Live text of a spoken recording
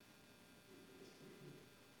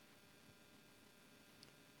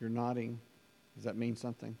You're nodding. Does that mean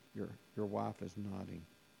something? Your wife is nodding.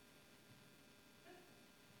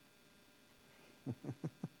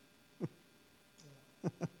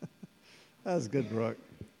 That was good, Brooke.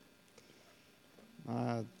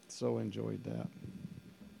 I so enjoyed that.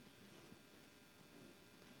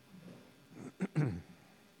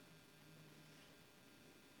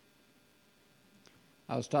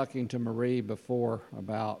 I was talking to Marie before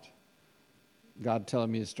about God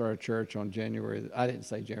telling me to start a church on I didn't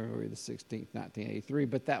say January the 16th, 1983,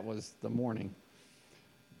 but that was the morning.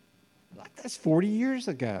 That's 40 years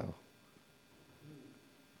ago.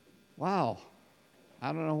 Wow. I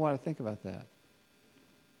don't know what I think about that.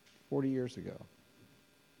 40 years ago.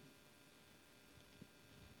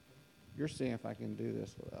 You're seeing if I can do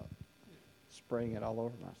this without spraying it all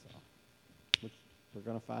over myself, which we're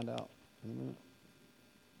going to find out in a minute.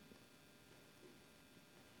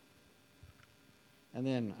 And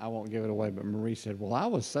then, I won't give it away, but Marie said, well, I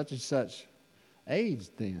was such and such age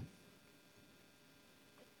then.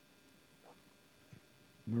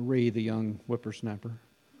 Marie, the young whippersnapper.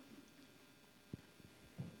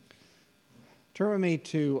 Turn with me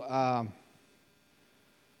to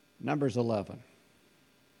Numbers 11.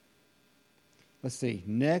 Let's see,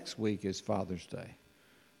 next week is Father's Day,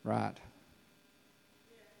 right?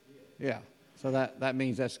 Yeah, so that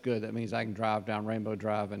means that's good. That means I can drive down Rainbow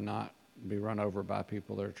Drive and not be run over by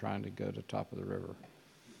people that are trying to go to the top of the river.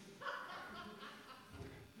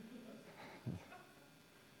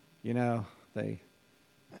 You know,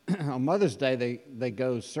 on Mother's Day, they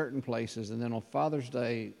go certain places, and then on Father's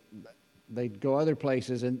Day, they go other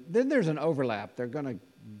places, and then there's an overlap. They're going to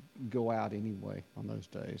go out anyway on those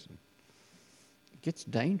days. And it gets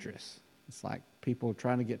dangerous. It's like people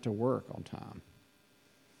trying to get to work on time.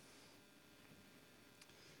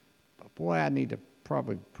 But boy, I need to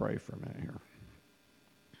probably pray for a minute here.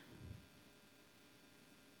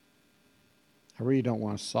 I really don't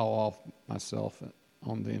want to saw off myself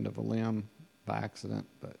on the end of a limb by accident,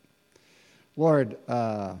 but Lord,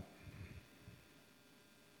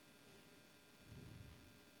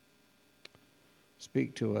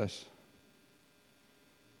 speak to us.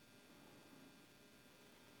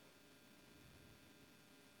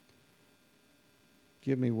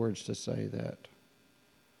 Give me words to say that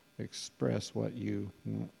express what you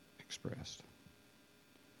want expressed.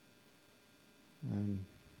 And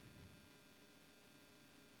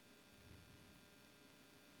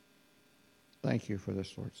thank you for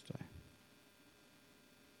this Lord's Day.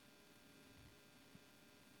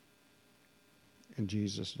 In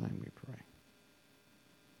Jesus' name we pray.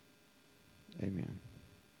 Amen.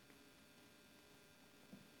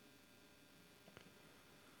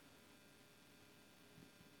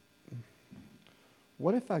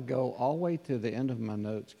 What if I go all the way to the end of my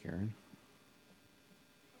notes, Karen?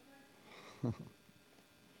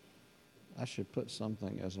 I should put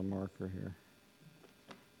something as a marker here.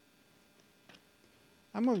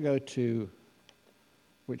 I'm going to go to,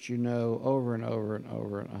 which you know over and over and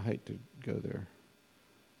over, and I hate to go there,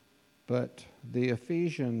 but the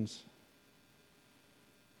Ephesians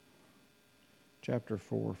chapter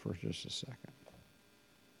 4 for just a second.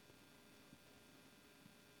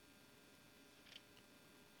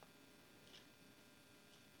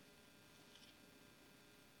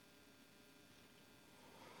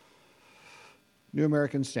 New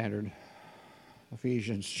American Standard,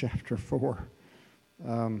 Ephesians chapter 4.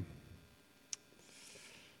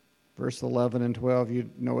 Verse 11 and 12, you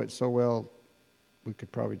know it so well, we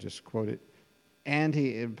could probably just quote it.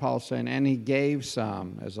 And Paul's saying, and he gave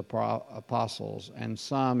some as apostles, and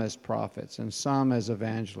some as prophets, and some as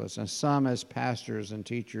evangelists, and some as pastors and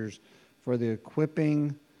teachers for the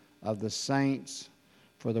equipping of the saints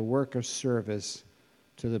for the work of service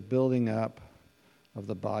to the building up of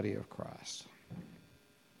the body of Christ.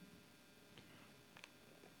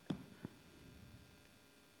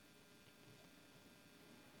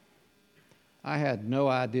 I had no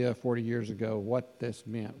idea 40 years ago what this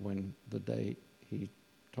meant when the day he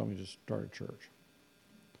told me to start a church.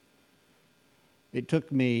 It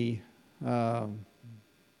took me a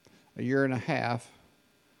year and a half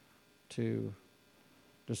to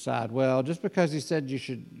decide, well, just because he said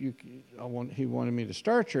he wanted me to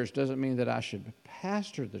start a church doesn't mean that I should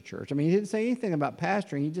pastor the church. I mean, he didn't say anything about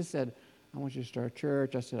pastoring. He just said, I want you to start a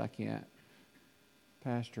church. I said, I can't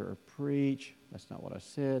pastor or preach. That's not what I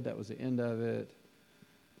said. That was the end of it.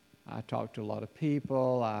 I talked to a lot of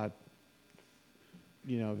people. I,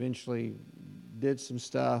 eventually did some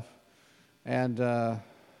stuff. And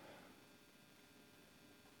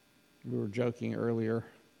we were joking earlier.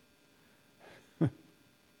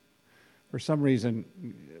 For some reason,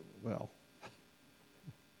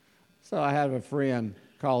 so I have a friend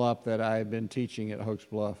call up that I had been teaching at Hoax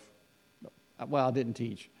Bluff. Well, I didn't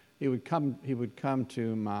teach. He would come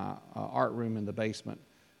to my art room in the basement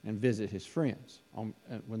and visit his friends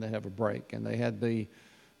when they have a break. And they had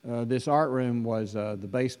this art room was the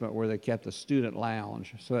basement where they kept the student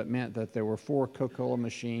lounge. So it meant that there were 4 Coca-Cola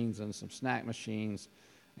machines and some snack machines,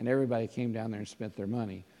 and everybody came down there and spent their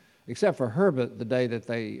money. Except for Herbert, the day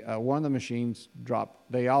that one of the machines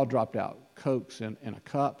dropped, they all dropped out Cokes in a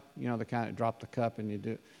cup, the kind that drop the cup and you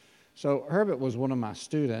do. So Herbert was one of my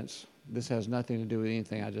students. This has nothing to do with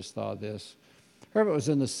anything, I just thought of this. Herbert was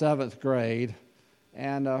in the 7th grade,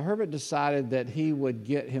 and Herbert decided that he would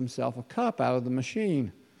get himself a cup out of the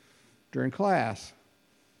machine during class.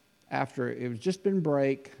 After it was just been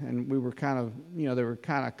break, and we were kind of, they were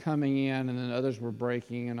kind of coming in, and then others were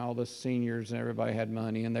breaking, and all the seniors and everybody had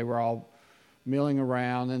money, and they were all milling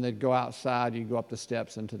around, and they'd go outside. You'd go up the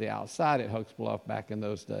steps into the outside at Hoax Bluff back in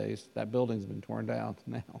those days. That building's been torn down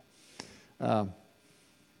now.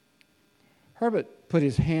 Herbert put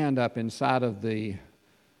his hand up inside of the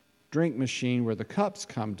drink machine where the cups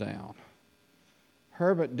come down.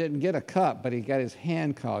 Herbert didn't get a cup, but he got his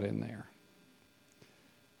hand caught in there.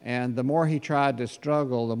 And the more he tried to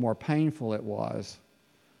struggle, the more painful it was.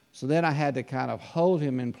 So then I had to kind of hold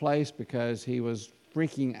him in place because he was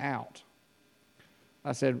freaking out.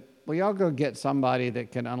 I said, well, y'all go get somebody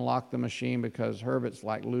that can unlock the machine because Herbert's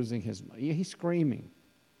like losing his mind. He's screaming.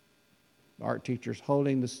 The art teacher's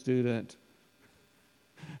holding the student.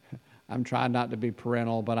 I'm trying not to be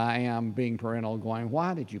parental, but I am being parental, going,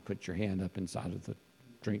 why did you put your hand up inside of the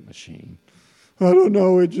drink machine? I don't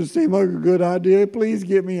know, it just seemed like a good idea. Please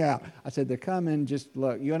get me out. I said, they're coming, just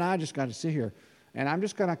look. You and I just got to sit here. And I'm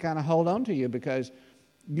just going to kind of hold on to you because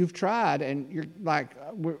you've tried, and you're like,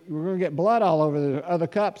 we're going to get blood all over the other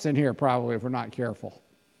cups in here probably if we're not careful.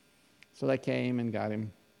 So they came and got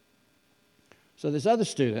him. So this other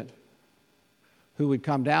student who would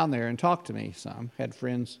come down there and talk to me some, had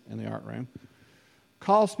friends in the art room,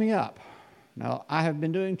 calls me up. Now, I have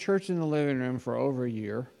been doing church in the living room for over a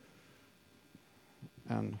year.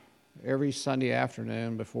 And every Sunday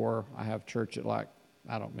afternoon before I have church at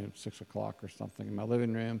 6 o'clock or something in my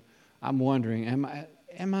living room, I'm wondering,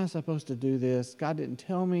 am I supposed to do this? God didn't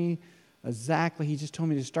tell me exactly. He just told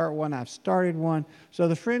me to start one. I've started one. So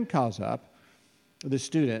the friend calls up, the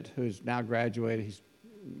student who's now graduated. He's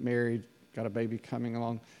married, got a baby coming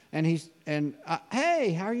along. And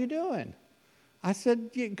hey, how are you doing? I said,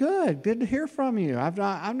 yeah, good to hear from you. I've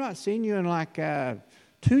not seen you in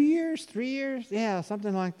 2 years, 3 years? Yeah,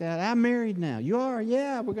 something like that. I'm married now. You are?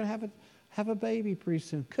 Yeah, we're going to have a baby pretty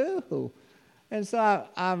soon. Cool. And so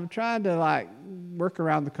I'm trying to work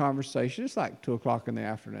around the conversation. It's 2 o'clock in the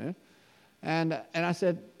afternoon. And I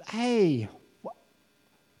said, hey,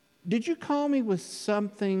 did you call me with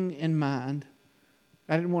something in mind?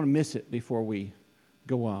 I didn't want to miss it before we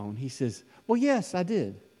go on. He says, well, yes, I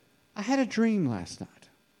did. I had a dream last night.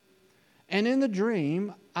 And in the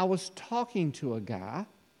dream, I was talking to a guy,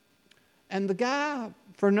 and the guy,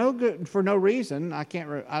 for no reason, I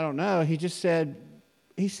don't know. He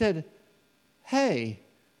said, hey,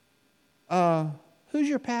 who's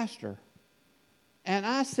your pastor? And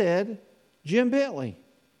I said, Jim Bentley,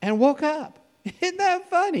 and woke up. Isn't that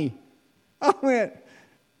funny? I went,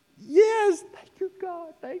 yes, thank you,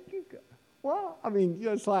 God, thank you, God. Well,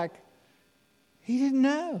 it's like, he didn't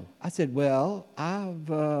know. I said, well,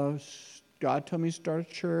 God told me to start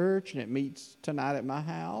a church, and it meets tonight at my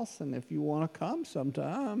house, and if you want to come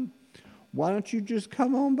sometime, why don't you just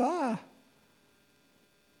come on by?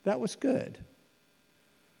 That was good.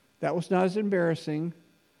 That was not as embarrassing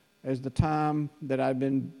as the time that I've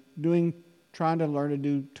been trying to learn to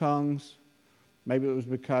do tongues. Maybe it was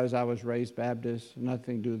because I was raised Baptist,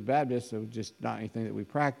 nothing to do with Baptist, it was just not anything that we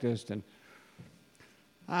practiced, and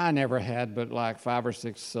I never had but 5 or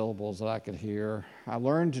 6 syllables that I could hear. I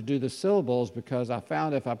learned to do the syllables because I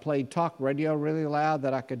found if I played talk radio really loud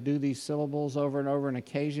that I could do these syllables over and over, and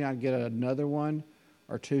occasionally I'd get another 1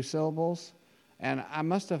 or 2 syllables. And I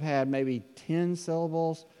must have had maybe 10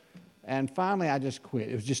 syllables, and finally I just quit.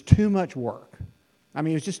 It was just too much work. It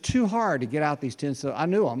was just too hard to get out these 10 syllables. I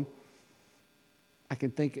knew them. I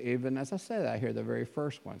can think, even as I say that, I hear the very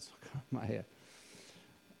first ones come in my head.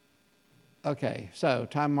 Okay, so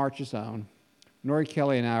time marches on. Nori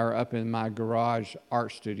Kelly and I are up in my garage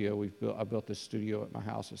art studio. I built this studio at my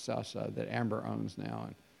house at Southside that Amber owns now,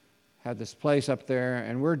 and had this place up there,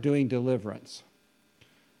 and we're doing deliverance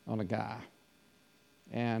on a guy.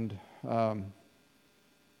 And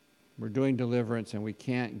we're doing deliverance, and we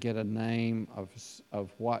can't get a name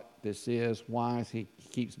of what this is. Why he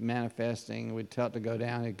keeps manifesting? We'd tell it to go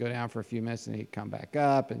down. It'd go down for a few minutes, and he'd come back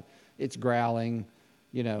up, and it's growling.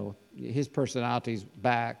 his personality's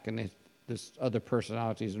back and this other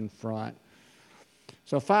personality's in front.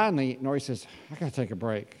 So finally, Nori says, I got to take a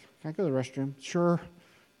break. Can I go to the restroom? Sure.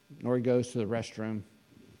 Nori goes to the restroom,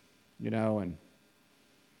 and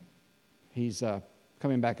he's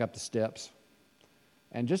coming back up the steps.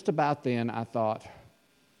 And just about then, I thought,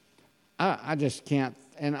 I just can't.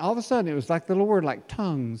 And all of a sudden, it was like the little word, like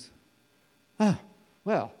tongues.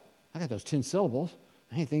 Well, I got those 10 syllables.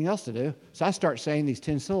 Anything else to do? So I start saying these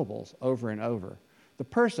 10 syllables over and over. The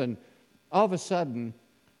person, all of a sudden,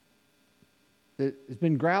 that has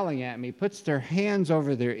been growling at me, puts their hands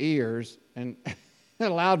over their ears, and in a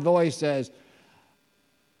loud voice says,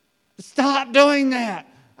 stop doing that.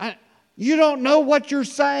 You don't know what you're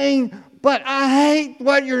saying, but I hate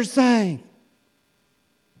what you're saying.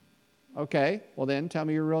 Okay, well then tell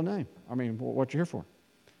me your real name. What you're here for.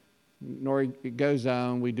 Nori, it goes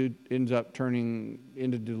on. Ends up turning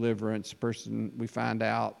into deliverance. Person, we find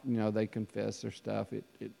out, they confess their stuff.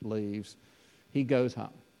 It leaves. He goes home.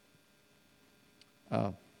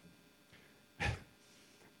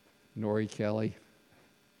 Nori Kelly.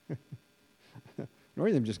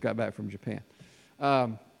 Nori them just got back from Japan.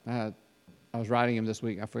 I was writing him this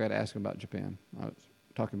week. I forgot to ask him about Japan. I was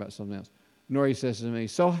talking about something else. Nori says to me,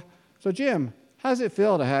 So Jim, how does it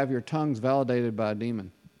feel to have your tongues validated by a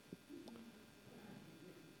demon?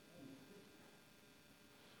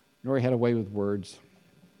 Nori had a way with words.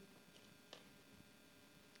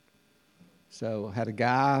 So had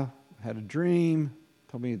a dream,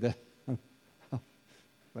 told me that,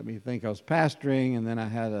 let me think I was pastoring, and then I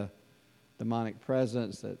had a demonic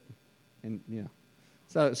presence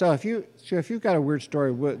So if you've got a weird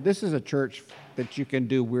story, this is a church that you can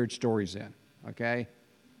do weird stories in, okay?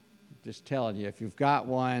 Just telling you, if you've got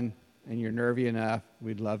one and you're nervy enough,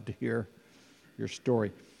 we'd love to hear your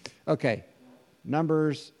story. Okay,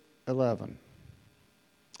 Numbers 11.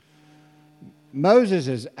 Moses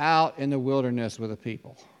is out in the wilderness with the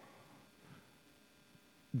people.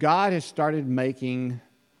 God has started making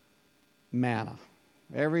manna.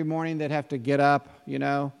 Every morning they'd have to get up,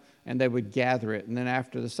 and they would gather it. And then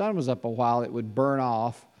after the sun was up a while, it would burn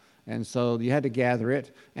off. And so you had to gather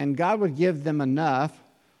it. And God would give them enough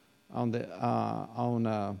on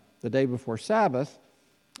the day before Sabbath.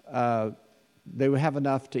 They would have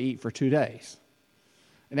enough to eat for 2 days.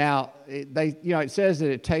 Now, it says that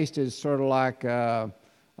it tasted sort of like a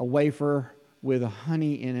wafer with a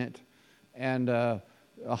honey in it, and a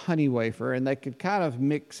honey wafer, and they could kind of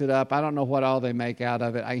mix it up. I don't know what all they make out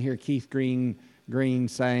of it. I hear Keith Green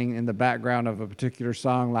saying in the background of a particular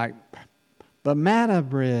song, like, the manna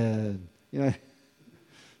bread.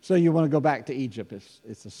 So you want to go back to Egypt.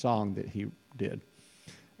 It's a song that he did.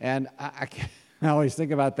 And I always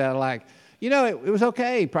think about that, like, it was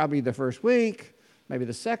okay probably the first week, maybe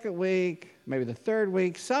the second week, maybe the third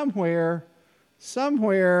week, somewhere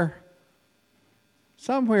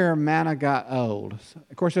manna got old.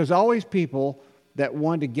 Of course, there's always people that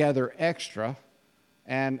wanted to gather extra,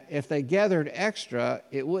 and if they gathered extra,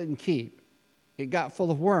 it wouldn't keep. It got full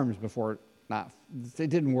of worms before it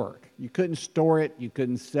didn't work. You couldn't store it, you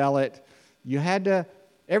couldn't sell it.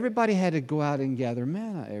 Everybody had to go out and gather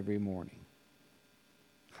manna every morning.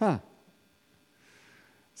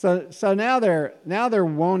 So now they're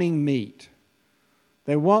wanting meat.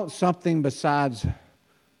 They want something besides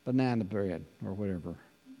banana bread or whatever,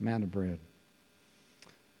 manna bread.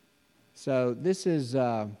 So this is,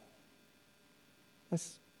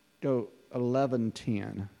 let's go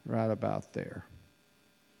 11:10, right about there.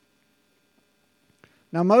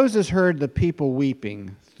 Now Moses heard the people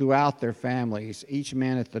weeping throughout their families, each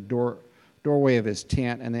man at the doorway of his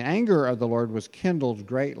tent, and the anger of the Lord was kindled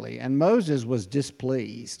greatly, and Moses was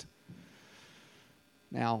displeased.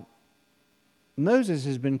 Now, Moses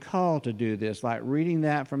has been called to do this, like reading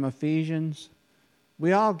that from Ephesians.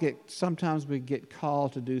 Sometimes we get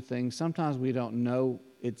called to do things. Sometimes we don't know,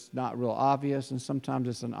 it's not real obvious, and sometimes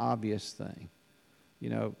it's an obvious thing.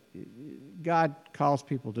 God calls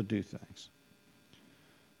people to do things.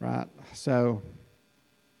 Right? So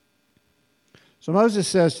Moses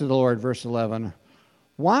says to the Lord, verse 11,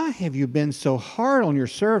 why have you been so hard on your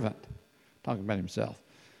servant? Talking about himself.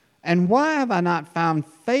 And why have I not found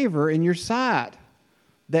favor in your sight,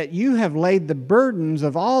 that you have laid the burdens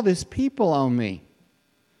of all this people on me?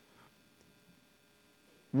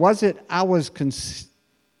 Was it I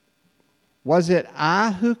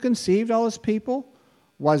who conceived all this people?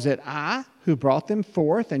 Was it I who brought them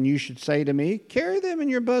forth? And you should say to me, carry them in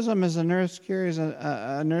your bosom as a nurse carries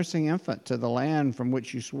a nursing infant to the land from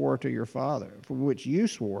which you swore to your father, from which you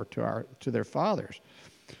swore to their fathers.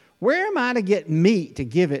 Where am I to get meat to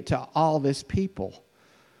give it to all this people?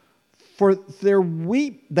 For they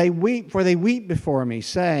weep before me,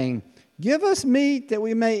 saying, give us meat that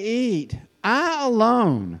we may eat. I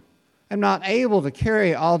alone am not able to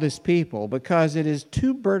carry all this people, because it is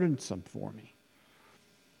too burdensome for me.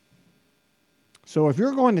 So if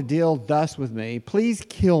you're going to deal thus with me, please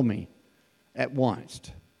kill me at once,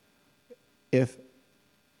 if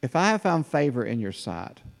I have found favor in your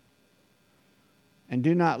sight, and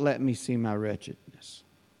do not let me see my wretchedness.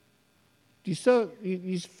 Do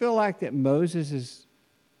you feel like that Moses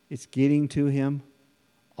it's getting to him?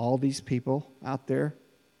 All these people out there,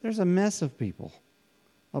 there's a mess of people,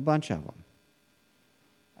 a bunch of them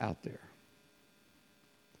out there,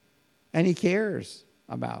 and he cares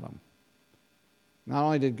about them. Not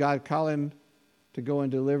only did God call him to go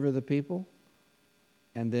and deliver the people,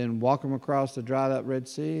 and then walk them across the dried up Red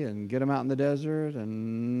Sea and get them out in the desert,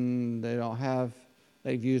 and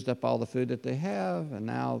they've used up all the food that they have, and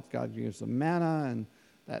now God gives them manna, and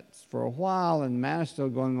that's for a while, and manna's still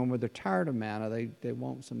going on, but they're tired of manna. They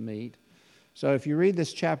want some meat. So if you read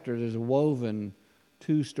this chapter, there's a woven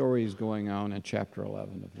 2 stories going on in chapter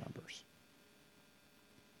 11 of Numbers.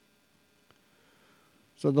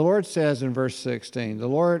 So the Lord says in verse 16, the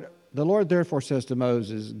Lord therefore says to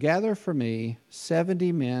Moses, gather for me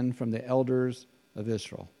 70 men from the elders of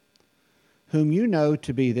Israel, whom you know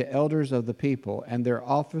to be the elders of the people and their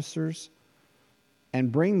officers,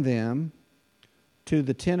 and bring them to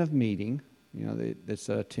the tent of meeting, that's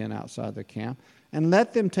a tent outside the camp, and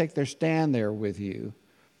let them take their stand there with you.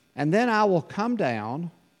 And then I will come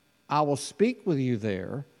down, I will speak with you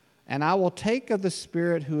there, and I will take of the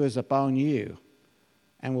Spirit who is upon you,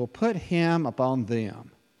 and will put him upon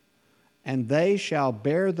them. And they shall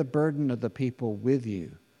bear the burden of the people with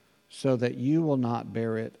you, so that you will not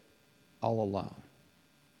bear it all alone.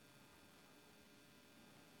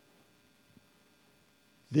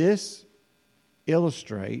 This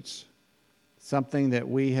illustrates something that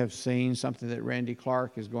we have seen, something that Randy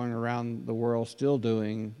Clark is going around the world still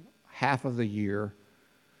doing half of the year.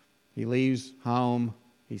 He leaves home.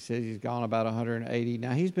 He says he's gone about 180.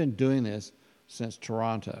 Now, he's been doing this since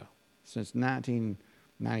Toronto, since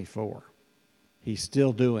 1994. He's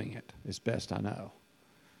still doing it, as best I know.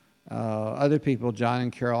 Other people, John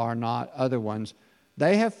and Carol, are not. Other ones,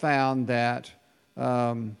 they have found that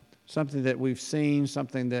something that we've seen,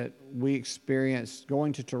 something that we experienced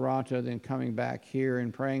going to Toronto, then coming back here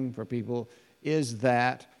and praying for people, is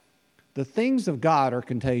that the things of God are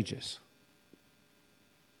contagious.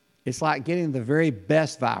 It's like getting the very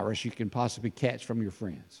best virus you can possibly catch from your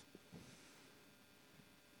friends.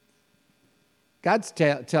 God's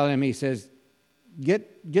telling him, he says,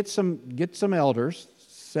 get some elders,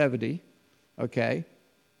 70, okay,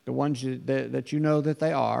 the ones that you know that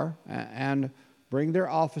they are, and bring their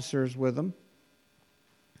officers with them,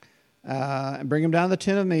 and bring them down to the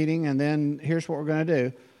tent of meeting, and then here's what we're going to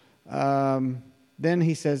do. Then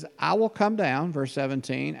he says, I will come down, verse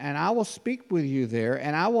 17, and I will speak with you there,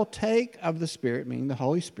 and I will take of the Spirit, meaning the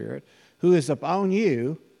Holy Spirit, who is upon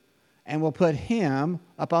you, and will put him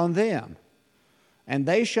upon them. And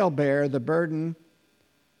they shall bear the burden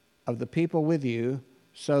of the people with you,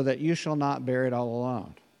 so that you shall not bear it all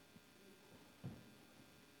alone.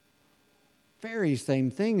 Very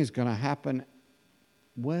same thing is going to happen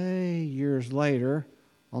way years later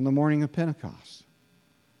on the morning of Pentecost.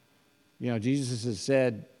 Jesus has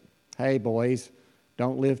said, hey, boys,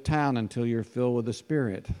 don't leave town until you're filled with the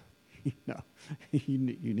Spirit. You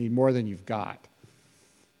need more than you've got.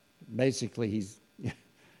 Basically, he's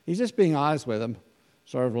just being honest with them.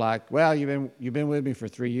 Sort of like, well, you've been with me for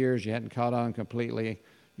 3 years. You hadn't caught on completely.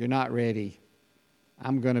 You're not ready.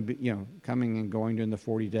 I'm going to be, coming and going during the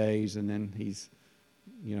 40 days. And then he's,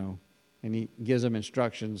 and he gives them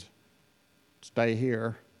instructions. Stay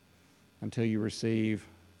here until you receive,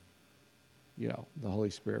 the Holy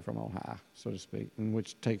Spirit from on high, so to speak, and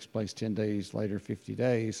which takes place 10 days later, 50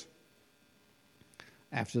 days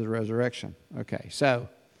after the resurrection. Okay, so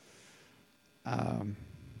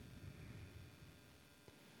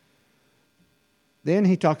then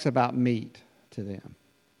he talks about meat to them.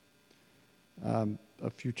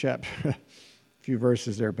 A few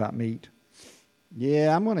verses there about meat.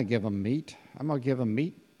 Yeah, I'm going to give them meat. I'm going to give them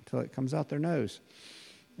meat until it comes out their nose.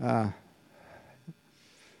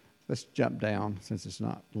 Let's jump down since it's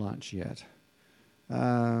not lunch yet.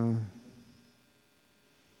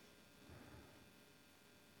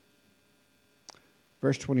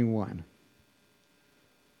 Verse 21.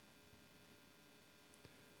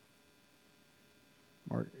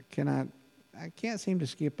 Or can I can't seem to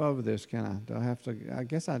skip over this, can I? Do I have to?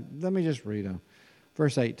 Let me just read them.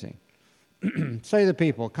 Verse 18. Say to the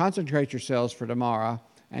people, concentrate yourselves for tomorrow,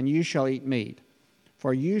 and you shall eat meat.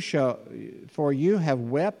 For you have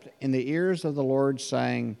wept in the ears of the Lord,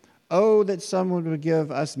 saying, Oh, that someone would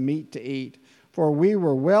give us meat to eat, for we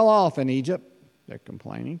were well off in Egypt. They're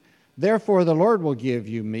complaining. Therefore the Lord will give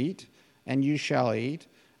you meat, and you shall eat.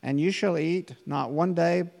 And you shall eat not 1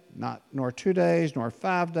 day, nor 2 days, nor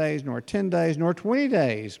 5 days, nor 10 days, nor 20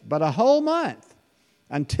 days, but a whole month,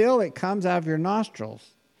 until it comes out of your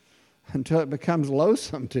nostrils, until it becomes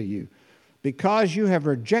loathsome to you. Because you have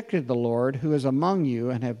rejected the Lord who is among you,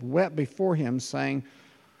 and have wept before him, saying,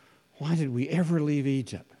 Why did we ever leave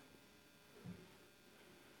Egypt?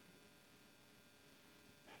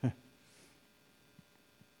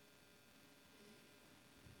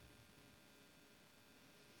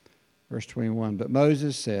 Verse 21, But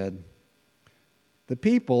Moses said, The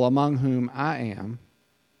people among whom I am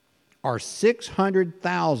are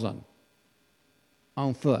 600,000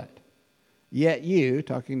 on foot. Yet you,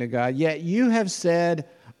 talking to God, yet you have said,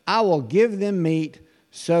 I will give them meat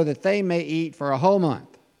so that they may eat for a whole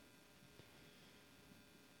month.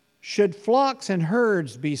 Should flocks and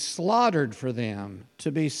herds be slaughtered for them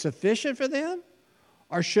to be sufficient for them?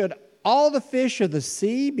 Or should all the fish of the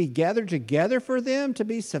sea be gathered together for them to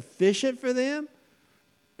be sufficient for them?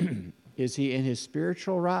 Is he in his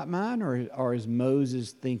spiritual right mind, or is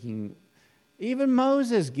Moses thinking? Even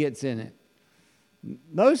Moses gets in it.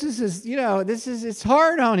 Moses is, it's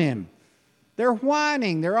hard on him. They're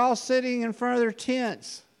whining. They're all sitting in front of their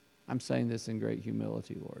tents. I'm saying this in great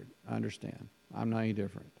humility, Lord. I understand. I'm not any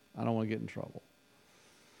different. I don't want to get in trouble.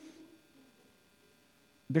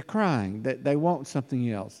 They're crying. They want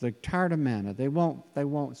something else. They're tired of manna. They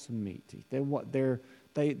want some meat to eat.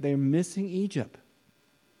 They're missing Egypt.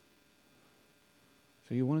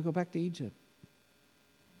 So you want to go back to Egypt?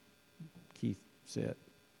 Keith said,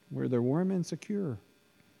 where they're warm and secure.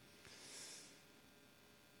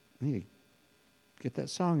 I need to get that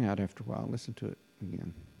song out after a while. Listen to it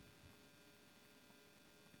again.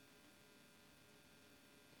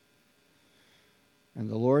 And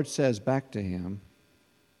the Lord says back to him,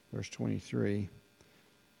 verse 23,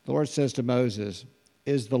 the Lord says to Moses,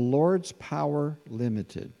 Is the Lord's power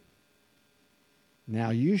limited? Now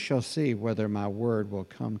you shall see whether my word will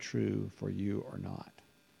come true for you or not.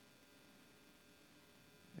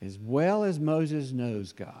 As well as Moses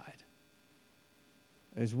knows God,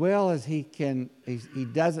 as well as he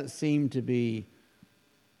doesn't seem to be,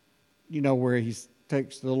 where he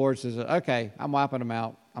takes, the Lord says, okay, I'm wiping them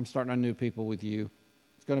out. I'm starting a new people with you.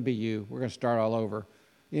 It's going to be you. We're going to start all over.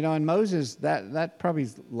 And Moses, that probably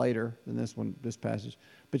is later than this passage.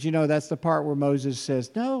 But that's the part where Moses says,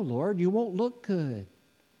 no, Lord, you won't look good.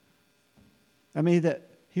 I mean,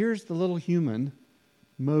 here's the little human,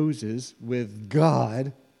 Moses, with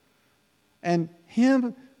God. And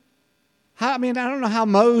him, I don't know how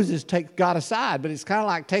Moses takes God aside, but it's kind of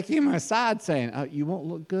like taking him aside saying, oh, you won't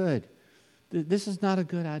look good. This is not a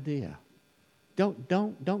good idea. Don't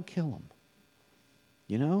kill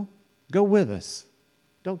him. Go with us.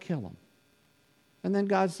 Don't kill him. And then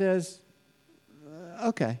God says,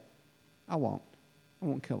 okay, I won't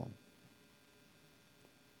kill him.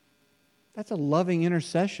 That's a loving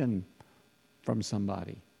intercession from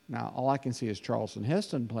somebody. Now, all I can see is Charlton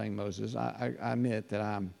Heston playing Moses. I admit that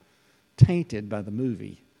I'm tainted by the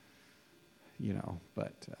movie,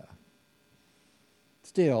 but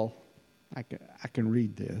still, I can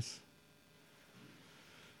read this.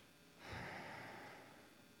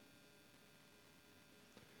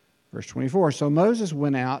 Verse 24, So Moses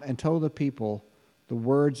went out and told the people the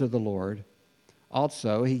words of the Lord.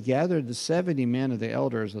 Also, he gathered the 70 men of the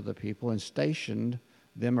elders of the people and stationed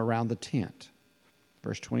them around the tent.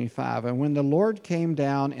 Verse 25, And when the Lord came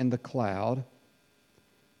down in the cloud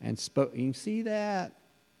and spoke, you can see that?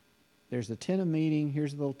 There's the tent of meeting.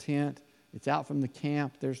 Here's the little tent. It's out from the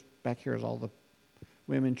camp. Back here is all the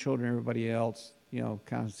women, children, everybody else.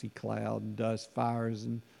 Kind of see cloud and dust, fires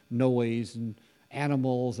and noise and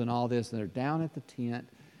animals and all this. And they're down at the tent.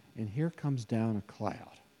 And here comes down a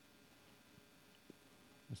cloud.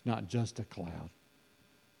 It's not just a cloud.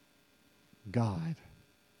 God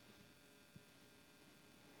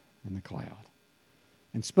in the cloud,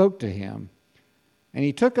 and spoke to him. And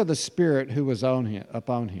he took of the Spirit who was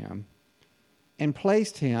upon him, and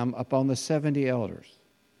placed him upon the 70 elders.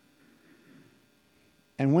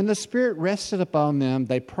 And when the Spirit rested upon them,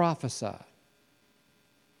 they prophesied.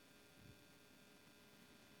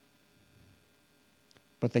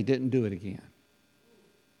 But they didn't do it again.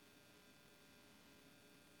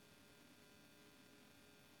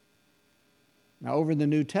 Now, over in the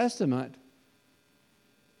New Testament,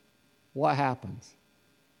 what happens?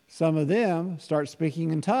 Some of them start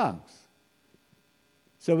speaking in tongues.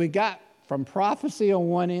 So we got from prophecy on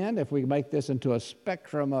one end, if we make this into a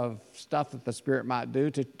spectrum of stuff that the Spirit might do,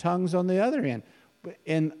 to tongues on the other end,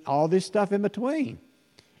 and all this stuff in between.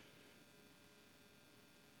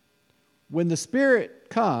 When the Spirit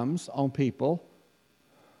comes on people,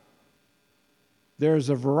 there's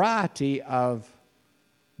a variety of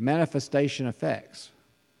manifestation effects.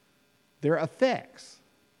 They're effects.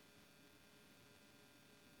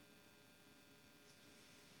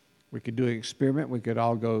 We could do an experiment. We could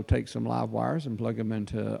all go take some live wires and plug them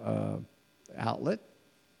into an outlet,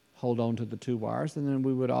 hold on to the two wires, and then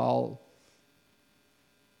we would all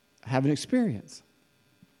have an experience.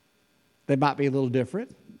 They might be a little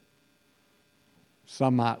different.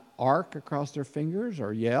 Some might arc across their fingers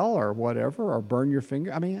or yell or whatever or burn your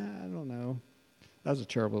finger. I mean, I don't know. That was a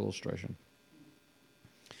terrible illustration.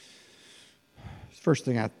 First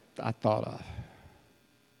thing I thought of.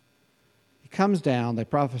 He comes down, they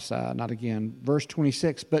prophesy, not again. Verse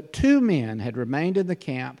 26, but 2 men had remained in the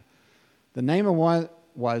camp. The name of one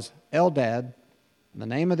was Eldad, and the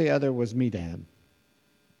name of the other was Medad.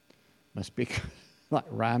 Must be like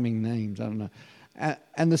rhyming names, I don't know.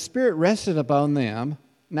 And the Spirit rested upon them.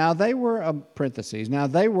 Now they were, parentheses, now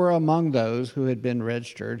they were among those who had been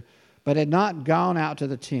registered, but had not gone out to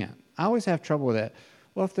the tent. I always have trouble with that.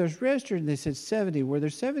 Well, if there's registered and they said 70, were there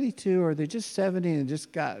 72 or are they just 70 and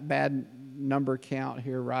just got bad number count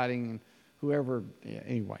here writing and whoever, yeah,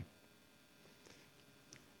 anyway.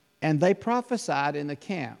 And they prophesied in the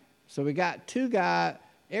camp. So we got 2 guys,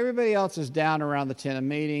 everybody else is down around the tent of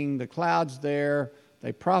meeting, the cloud's there.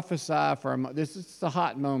 They prophesy for a moment. This is the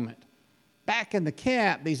hot moment. Back in the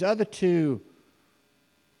camp, these other 2,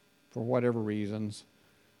 for whatever reasons,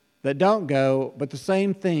 that don't go, but the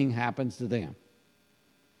same thing happens to them.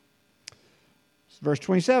 Verse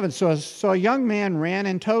 27, so a young man ran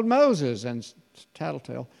and told Moses, and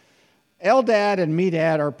tattletale, Eldad and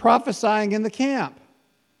Medad are prophesying in the camp.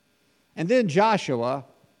 And then Joshua,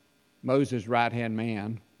 Moses' right-hand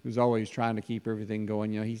man, who's always trying to keep everything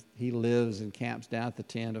going. You know, he lives and camps down at the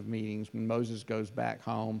tent of meetings. When Moses goes back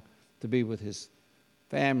home to be with his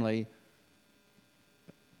family,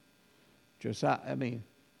 Josiah, I mean,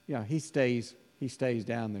 you know, he stays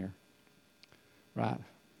down there, right?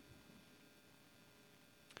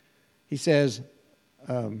 He says,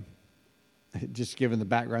 just given the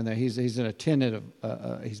background there, he's an attendant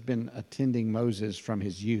of, he's been attending Moses from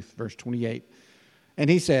his youth, verse 28. And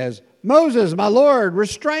he says, Moses, my Lord,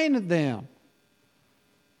 restrain them.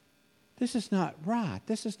 This is not right.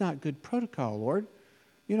 This is not good protocol, Lord.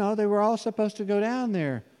 You know, they were all supposed to go down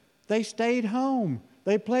there. They stayed home.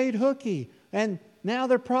 They played hooky. And now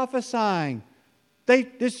they're prophesying.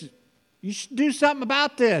 You should do something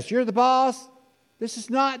about this. You're the boss. This is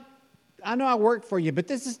not, I know I work for you, but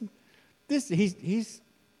he's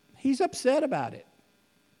upset about it.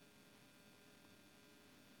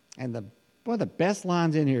 And one of the best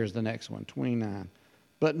lines in here is the next one, 29.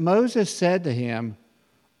 But Moses said to him,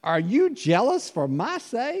 are you jealous for my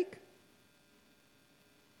sake?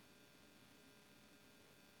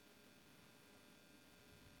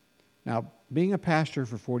 Now, being a pastor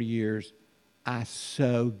for 40 years, I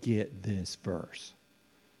so get this verse.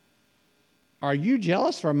 Are you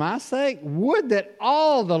jealous for my sake? Would that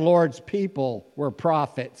all the Lord's people were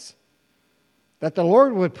prophets, that the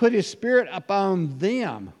Lord would put His Spirit upon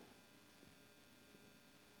them.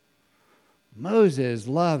 Moses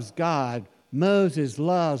loves God. Moses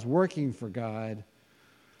loves working for God.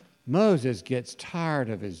 Moses gets tired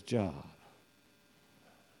of his job.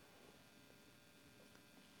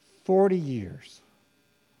 40 years.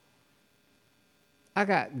 I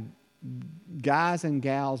got guys and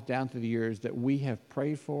gals down through the years that we have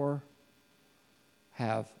prayed for,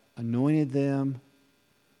 have anointed them.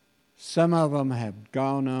 Some of them have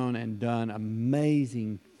gone on and done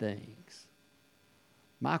amazing things.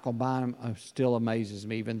 Michael Bynum still amazes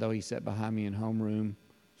me, even though he sat behind me in homeroom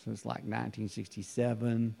since like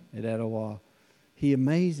 1967 at Etowah. He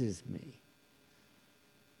amazes me.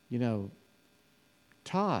 You know,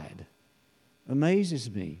 Todd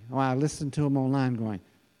amazes me. Oh, I listen to him online going,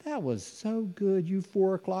 that was so good, you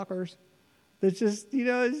 4 o'clockers. It's just, you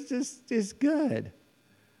know, it's good.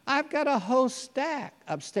 I've got a whole stack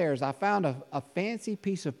upstairs. I found a fancy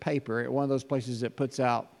piece of paper at one of those places that puts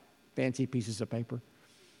out fancy pieces of paper.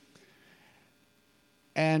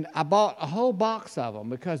 And I bought a whole box of them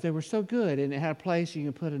because they were so good. And it had a place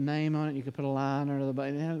you could put a name on it. You could put a line under the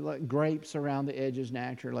button. It had like grapes around the edges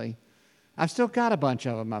naturally. I've still got a bunch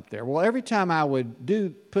of them up there. Well, every time I would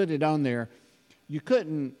put it on there, you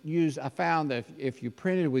couldn't use, I found that if you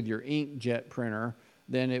printed with your inkjet printer,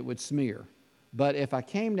 then it would smear. But if I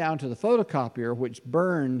came down to the photocopier, which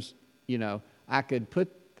burns, you know, I could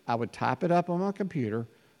put would type it up on my computer,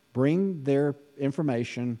 bring their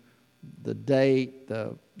information, the date,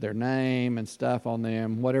 their name and stuff on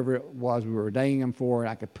them, whatever it was we were ordaining them for, and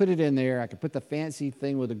I could put it in there. I could put the fancy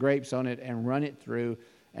thing with the grapes on it and run it through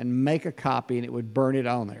and make a copy, and it would burn it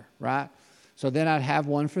on there, right? So then I'd have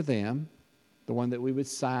one for them, the one that we would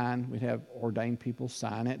sign. We'd have ordained people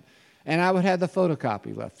sign it, and I would have the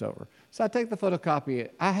photocopy left over. So I take the photocopy.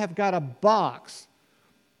 I have got a box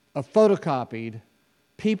of photocopied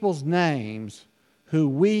people's names who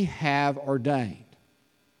we have ordained.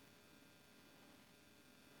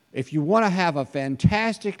 If you want to have a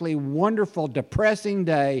fantastically wonderful, depressing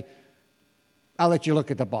day, I'll let you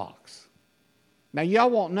look at the box. Now, y'all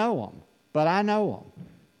won't know them, but I know them.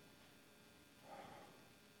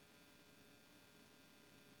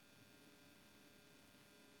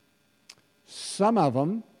 Some of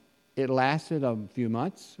them, it lasted a few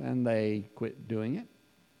months, and they quit doing it.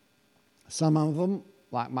 Some of them,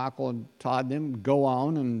 like Michael and Todd, them go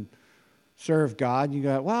on and serve God. You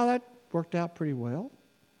go, wow, that worked out pretty well.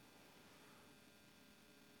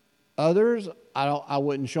 Others, I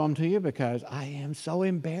wouldn't show them to you because I am so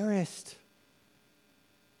embarrassed.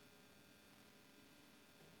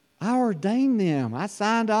 I ordained them. I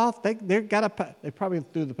signed off. They probably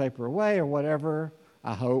threw the paper away or whatever,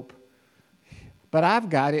 I hope. But I've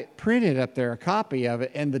got it printed up there, a copy of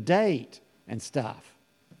it, and the date and stuff.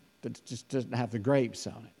 That just doesn't have the grapes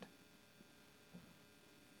on it.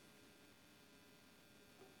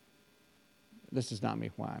 This is not me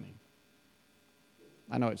whining.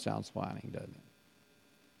 I know it sounds whining, doesn't it?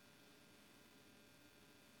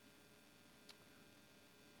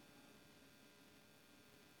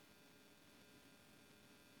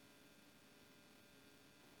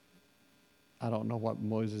 I don't know what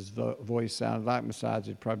Moses' voice sounded like. Besides,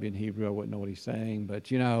 it'd probably be in Hebrew. I wouldn't know what he's saying. But,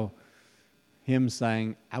 him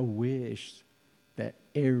saying, I wish that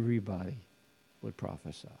everybody would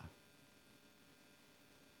prophesy.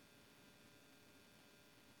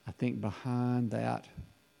 I think behind that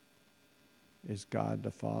is God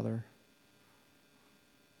the Father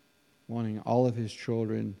wanting all of his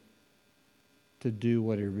children to do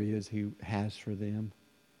whatever it is he has for them.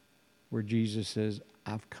 Where Jesus says,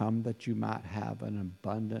 I've come that you might have an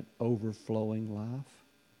abundant, overflowing life.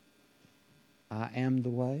 I am the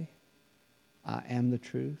way. I am the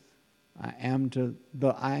truth. I am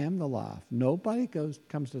the life. Nobody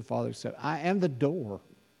comes to the Father except I am the door.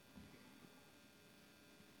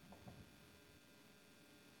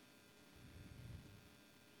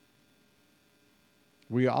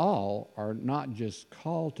 We all are not just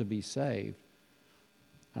called to be saved.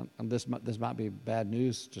 And this might be bad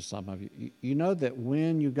news to some of you. You know that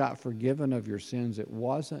when you got forgiven of your sins, it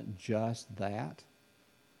wasn't just that.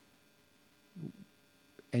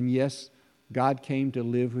 And yes, God came to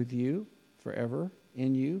live with you forever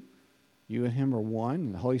in you. You and him are one,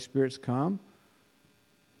 and the Holy Spirit's come.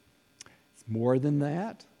 It's more than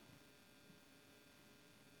that.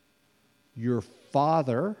 Your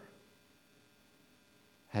Father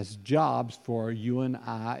has jobs for you and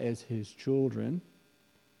I as his children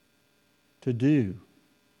to do.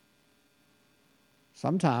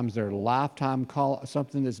 Sometimes they're lifetime call,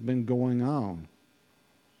 something that's been going on.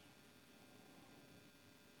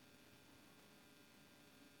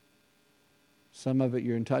 Some of it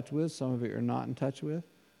you're in touch with, some of it you're not in touch with,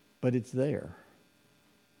 but it's there.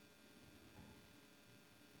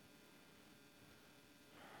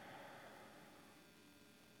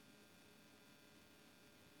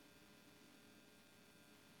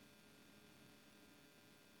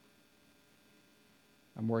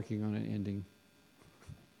 I'm working on an ending.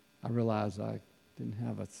 I realized I didn't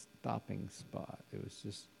have a stopping spot. It was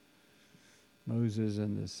just Moses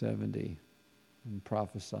and the 70 and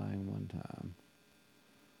prophesying one time.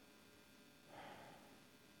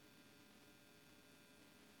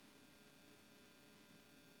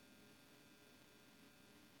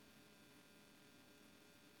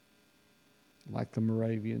 Like the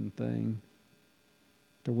Moravian thing,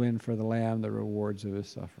 to win for the Lamb the rewards of his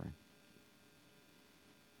suffering.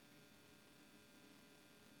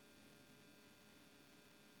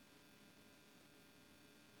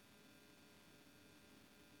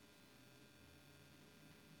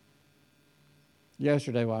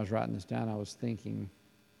 Yesterday while I was writing this down, I was thinking,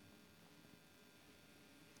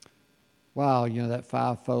 wow, that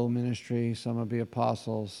fivefold ministry, some will be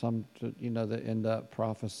apostles, some, that end up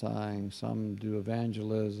prophesying, some do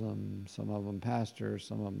evangelism, some of them pastors,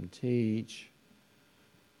 some of them teach.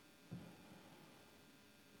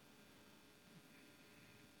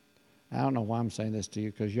 I don't know why I'm saying this to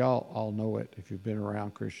you, because y'all all know it if you've been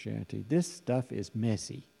around Christianity. This stuff is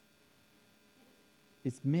messy.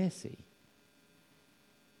 It's messy.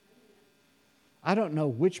 I don't know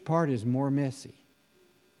which part is more messy.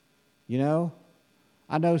 You know?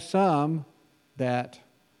 I know some that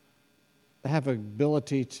have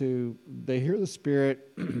ability to, they hear the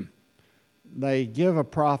Spirit, they give a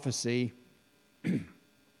prophecy.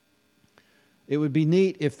 It would be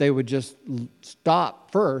neat if they would just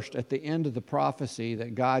stop first at the end of the prophecy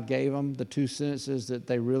that God gave them, the 2 sentences that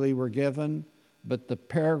they really were given. But the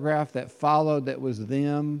paragraph that followed that was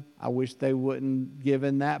them, I wish they wouldn't give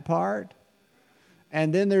in that part.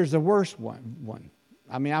 And then there's the worst one.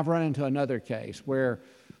 I mean, I've run into another case where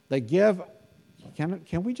they give,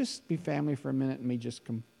 can we just be family for a minute and me just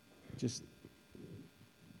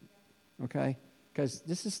okay? Because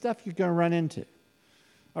this is stuff you're going to run into.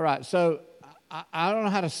 All right, so I don't know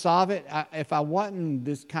how to solve it. If I wasn't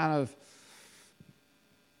this kind of,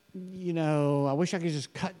 I wish I could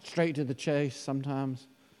just cut straight to the chase sometimes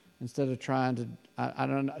instead of trying to, I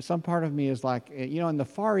don't know. Some part of me is like, in the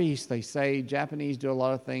Far East, they say Japanese do a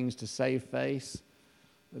lot of things to save face.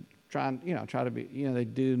 Try to be, they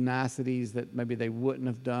do niceties that maybe they wouldn't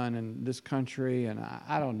have done in this country. And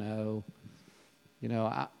I don't know.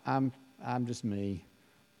 I'm just me.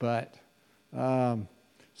 But,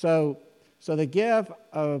 so they give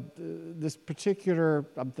this particular,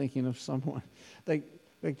 I'm thinking of someone, they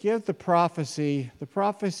give the prophecy. The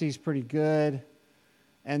prophecy's pretty good.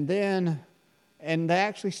 And they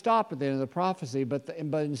actually stop at the end of the prophecy, but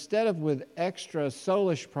instead of with extra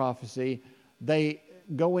soulish prophecy, they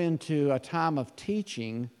go into a time of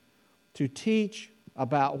teaching to teach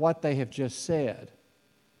about what they have just said.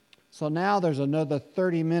 So now there's another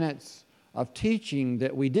 30 minutes of teaching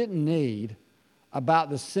that we didn't need about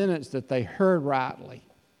the sentence that they heard rightly.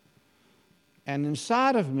 And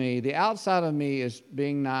inside of me, the outside of me is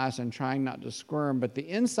being nice and trying not to squirm, but the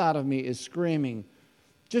inside of me is screaming,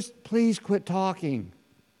 just please quit talking.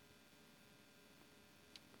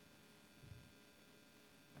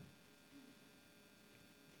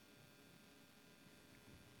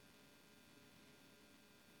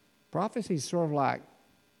 Prophecy is sort of like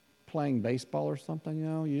playing baseball or something,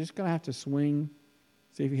 You're just going to have to swing,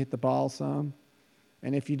 see if you hit the ball some.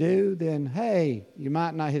 And if you do, then hey, you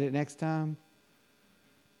might not hit it next time.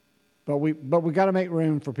 But we got to make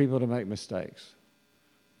room for people to make mistakes.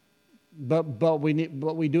 But we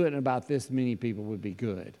do it in about this many people would be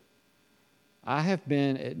good. I have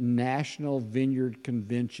been at national vineyard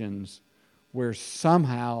conventions where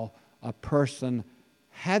somehow a person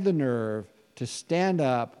had the nerve to stand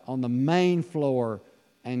up on the main floor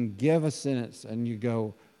and give a sentence, and you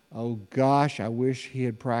go, oh gosh, I wish he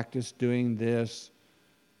had practiced doing this.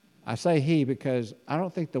 I say he because I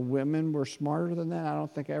don't think the women were smarter than that. I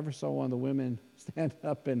don't think I ever saw one of the women stand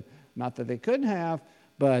up, and not that they couldn't have,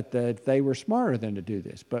 but that they were smarter than to do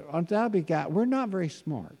this. But undoubtedly, we're not very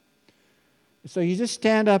smart. So you just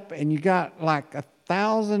stand up and you got like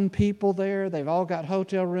 1,000 people there. They've all got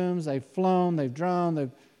hotel rooms. They've flown. They've drawn.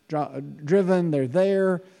 They've driven. They're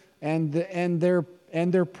there, and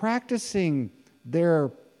they're practicing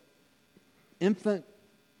their infant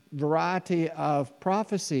variety of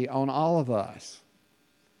prophecy on all of us.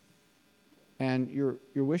 And you're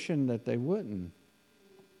wishing that they wouldn't.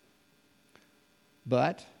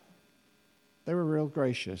 But they were real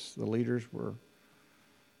gracious. The leaders were,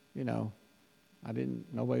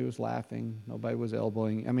 nobody was laughing, nobody was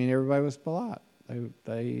elbowing. I mean, everybody was polite.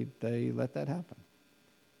 They let that happen.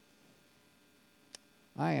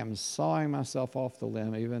 I am sawing myself off the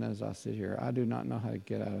limb even as I sit here. I do not know how to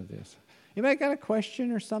get out of this. Anybody got a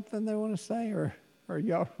question or something they want to say, or are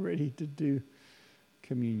y'all ready to do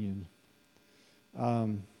communion?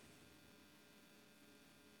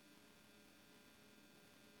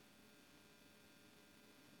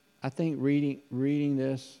 I think reading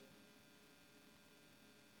this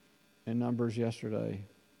in Numbers yesterday,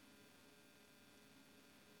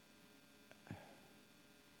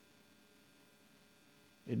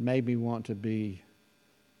 it made me want to be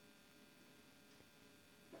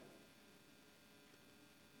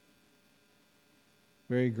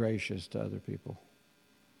very gracious to other people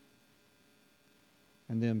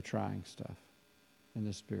and them trying stuff in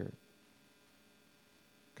the Spirit,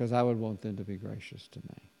 because I would want them to be gracious to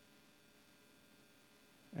me.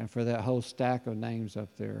 And for that whole stack of names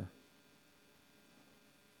up there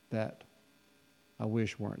that I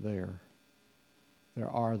wish weren't there, there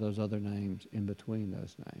are those other names in between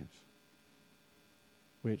those names,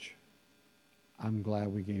 which I'm glad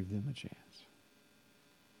we gave them a chance.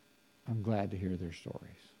 I'm glad to hear their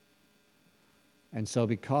stories. And so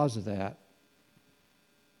because of that,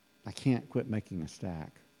 I can't quit making a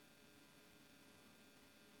stack.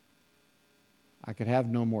 I could have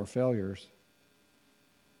no more failures,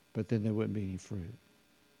 but then there wouldn't be any fruit.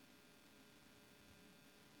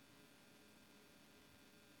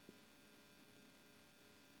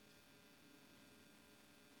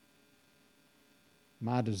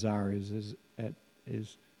 My desire is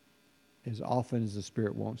as often as the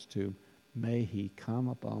Spirit wants to, may He come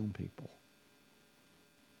upon people.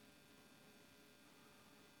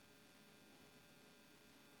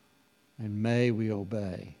 And may we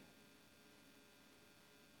obey,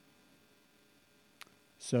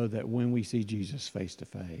 so that when we see Jesus face to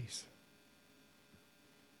face,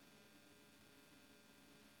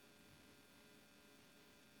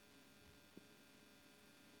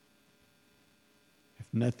 if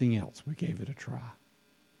nothing else, we gave it a try.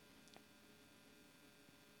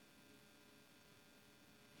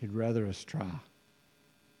 He'd rather us try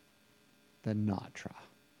than not try.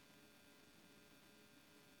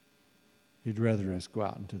 He'd rather us go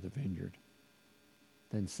out into the vineyard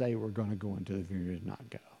than say we're going to go into the vineyard and not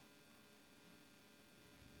go.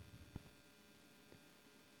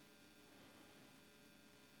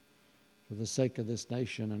 For the sake of this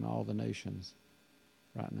nation and all the nations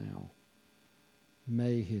right now,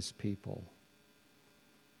 may His people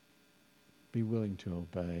be willing to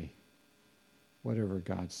obey whatever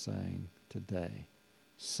God's saying today.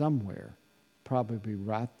 Somewhere, probably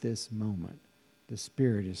right this moment, the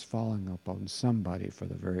Spirit is falling upon somebody for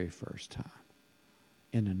the very first time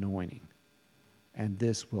in anointing. And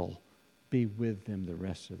this will be with them the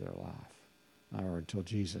rest of their life, or until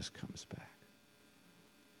Jesus comes back.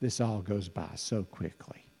 This all goes by so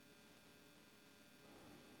quickly.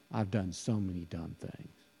 I've done so many dumb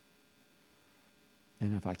things.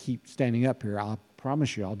 And if I keep standing up here, I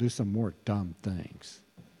promise you I'll do some more dumb things.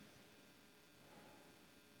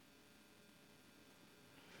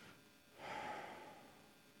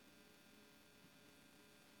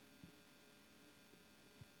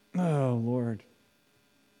 Oh, Lord,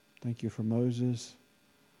 thank you for Moses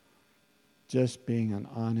just being an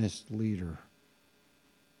honest leader.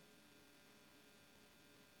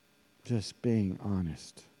 Just being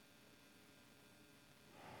honest.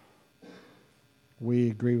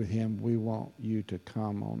 We agree with him. We want you to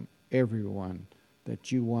come on everyone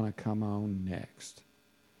that you want to come on next.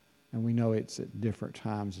 And we know it's at different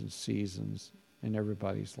times and seasons in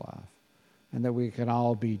everybody's life. And that we can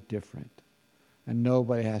all be different. And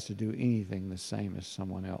nobody has to do anything the same as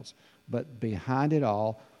someone else. But behind it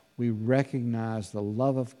all, we recognize the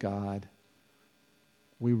love of God.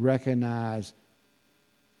 We recognize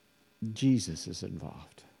Jesus is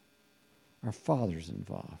involved. Our Father's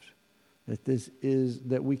involved.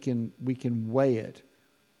 That we can weigh it,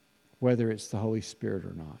 whether it's the Holy Spirit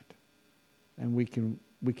or not. And we can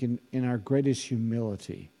in our greatest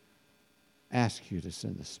humility ask you to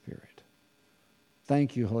send the Spirit.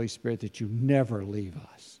 Thank you, Holy Spirit, that you never leave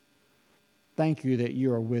us. Thank you that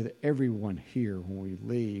you are with everyone here when we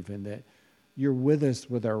leave, and that you're with us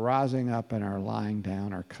with our rising up and our lying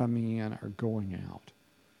down, our coming in, our going out.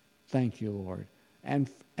 Thank you, Lord. And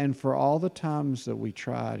for all the times that we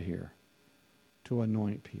tried here to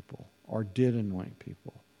anoint people, or did anoint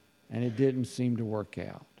people, and it didn't seem to work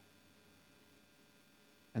out.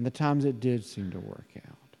 And the times it did seem to work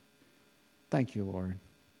out. Thank you, Lord.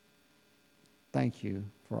 Thank you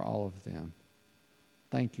for all of them.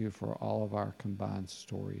 Thank you for all of our combined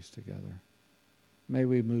stories together. May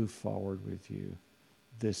we move forward with you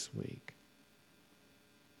this week.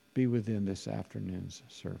 Be within this afternoon's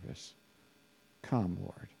service. Come,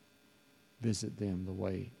 Lord. Visit them the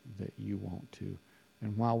way that you want to.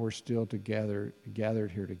 And while we're still gathered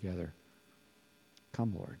here together,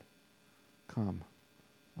 come, Lord. Come.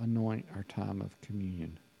 Anoint our time of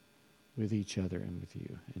communion with each other and with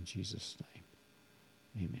you. In Jesus'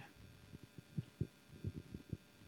 name, amen.